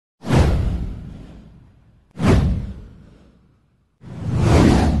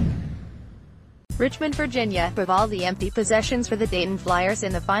Richmond, Virginia, with all the empty possessions for the Dayton Flyers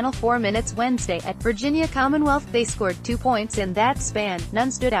in the final 4 minutes Wednesday at Virginia Commonwealth. They scored 2 points in that span.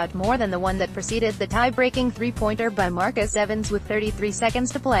 None stood out more than the one that preceded the tie-breaking three-pointer by Marcus Evans with 33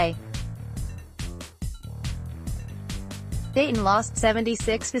 seconds to play. Dayton lost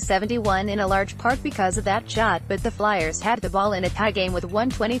 76-71 in a large part because of that shot, but the Flyers had the ball in a tie game with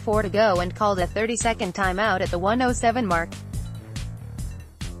 1:24 to go and called a 30-second timeout at the 1:07 mark.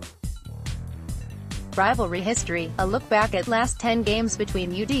 Rivalry history, a look back at last 10 games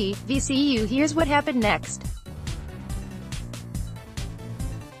between UD, VCU. Here's what happened next.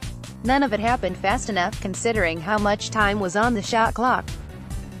 None of it happened fast enough considering how much time was on the shot clock.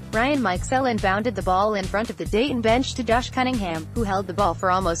 Ryan Mikesell inbounded the ball in front of the Dayton bench to Josh Cunningham, who held the ball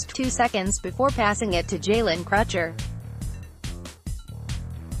for almost 2 seconds before passing it to Jalen Crutcher.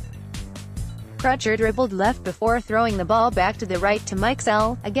 Crutcher dribbled left before throwing the ball back to the right to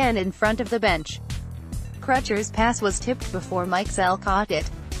Mikesell, again in front of the bench. Crutcher's pass was tipped before Mikesell caught it.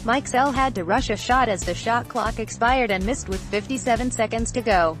 Mikesell had to rush a shot as the shot clock expired and missed with 57 seconds to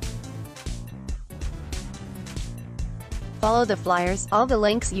go. Follow the Flyers, all the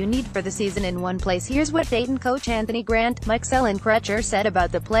links you need for the season in one place. Here's what Dayton coach Anthony Grant, Mikesell and Crutcher said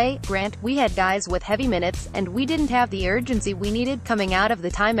about the play. Grant, we had guys with heavy minutes, and we didn't have the urgency we needed coming out of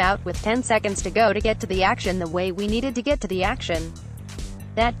the timeout with 10 seconds to go to get to the action the way we needed to get to the action.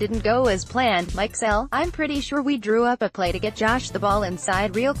 That didn't go as planned. Mikesell, I'm pretty sure we drew up a play to get Josh the ball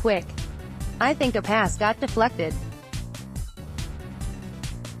inside real quick. I think a pass got deflected.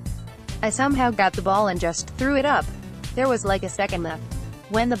 I somehow got the ball and just threw it up. There was like a second left.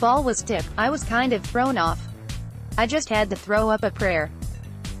 When the ball was tipped, I was kind of thrown off. I just had to throw up a prayer.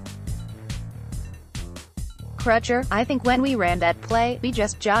 Crutcher, I think when we ran that play, we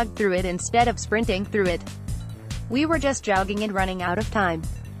just jogged through it instead of sprinting through it. We were just jogging and running out of time.